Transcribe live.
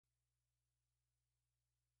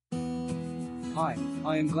Hi,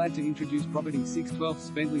 I am glad to introduce property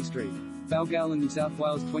 612 Bentley Street, Balgowlah, New South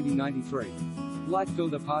Wales 2093.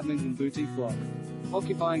 Light-filled apartment in boutique block.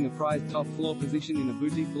 Occupying a prized top floor position in a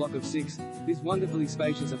boutique block of 6, this wonderfully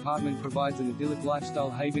spacious apartment provides an idyllic lifestyle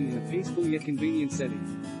haven in a peaceful yet convenient setting.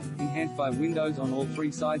 Enhanced by windows on all 3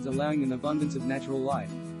 sides allowing an abundance of natural light,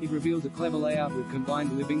 it reveals a clever layout with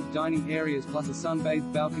combined living, dining areas plus a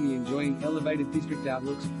sun-bathed balcony enjoying elevated district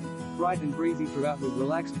outlooks. Bright and breezy throughout with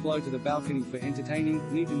relaxed flow to the balcony for entertaining,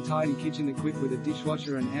 neat and tidy kitchen equipped with a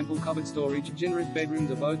dishwasher and ample cupboard storage, generous bedrooms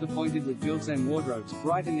are both appointed with built-in wardrobes,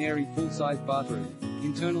 bright and airy full-sized bathroom,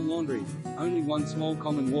 internal laundry, only one small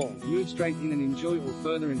common wall, move straight in and enjoy or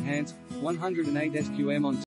further enhance, 108 SQM on